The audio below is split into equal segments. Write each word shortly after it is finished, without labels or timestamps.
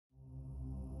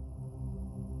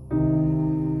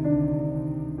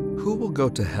will go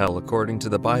to hell according to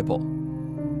the Bible?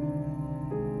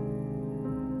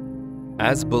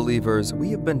 As believers,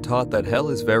 we have been taught that hell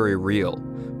is very real,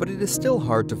 but it is still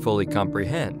hard to fully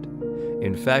comprehend.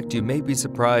 In fact, you may be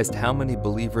surprised how many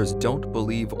believers don't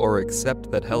believe or accept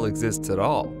that hell exists at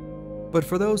all. But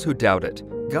for those who doubt it,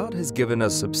 God has given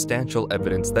us substantial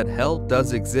evidence that hell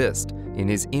does exist in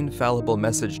His infallible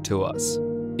message to us.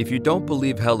 If you don't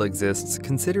believe hell exists,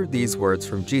 consider these words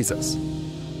from Jesus.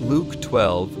 Luke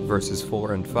 12, verses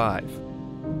 4 and 5.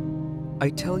 I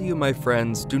tell you, my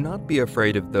friends, do not be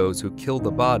afraid of those who kill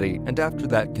the body and after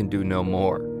that can do no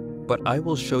more. But I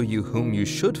will show you whom you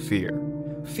should fear.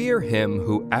 Fear him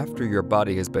who, after your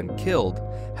body has been killed,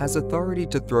 has authority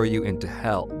to throw you into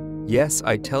hell. Yes,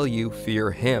 I tell you,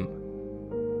 fear him.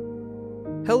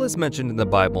 Hell is mentioned in the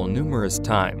Bible numerous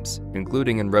times,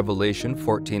 including in Revelation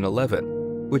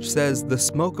 14:11, which says, "The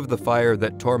smoke of the fire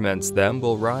that torments them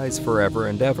will rise forever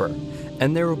and ever,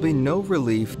 and there will be no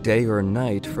relief day or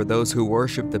night for those who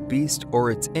worship the beast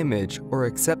or its image or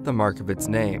accept the mark of its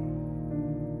name."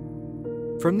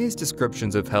 From these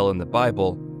descriptions of hell in the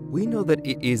Bible, we know that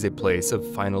it is a place of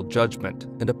final judgment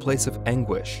and a place of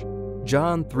anguish.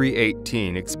 John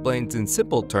 3:18 explains in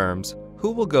simple terms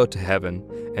who will go to heaven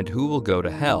and who will go to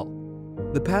hell.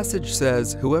 The passage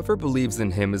says, "Whoever believes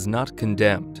in him is not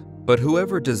condemned, but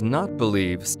whoever does not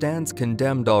believe stands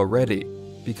condemned already,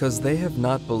 because they have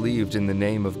not believed in the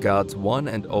name of God's one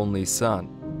and only Son."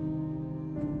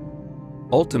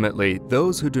 Ultimately,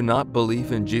 those who do not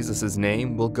believe in Jesus'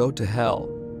 name will go to hell.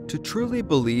 To truly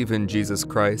believe in Jesus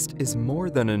Christ is more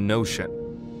than a notion.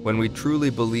 When we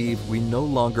truly believe, we no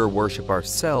longer worship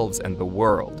ourselves and the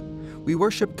world. We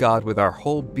worship God with our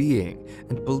whole being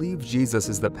and believe Jesus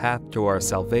is the path to our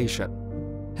salvation.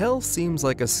 Hell seems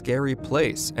like a scary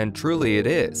place, and truly it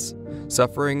is.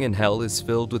 Suffering in hell is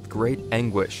filled with great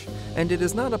anguish, and it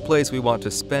is not a place we want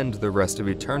to spend the rest of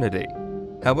eternity.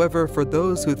 However, for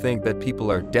those who think that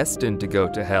people are destined to go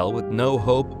to hell with no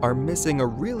hope are missing a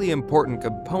really important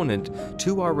component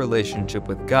to our relationship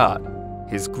with God: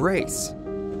 His grace.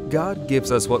 God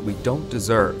gives us what we don't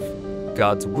deserve.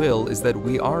 God's will is that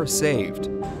we are saved,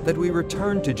 that we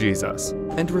return to Jesus,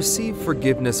 and receive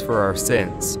forgiveness for our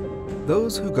sins.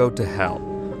 Those who go to hell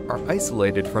are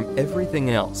isolated from everything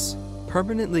else,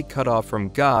 permanently cut off from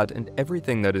God and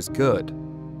everything that is good.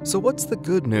 So what's the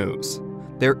good news?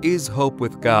 There is hope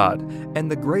with God, and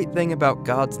the great thing about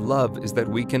God's love is that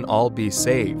we can all be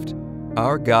saved.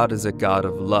 Our God is a God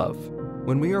of love.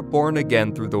 When we are born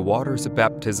again through the waters of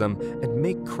baptism and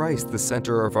make Christ the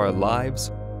center of our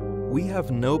lives, we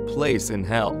have no place in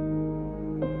hell.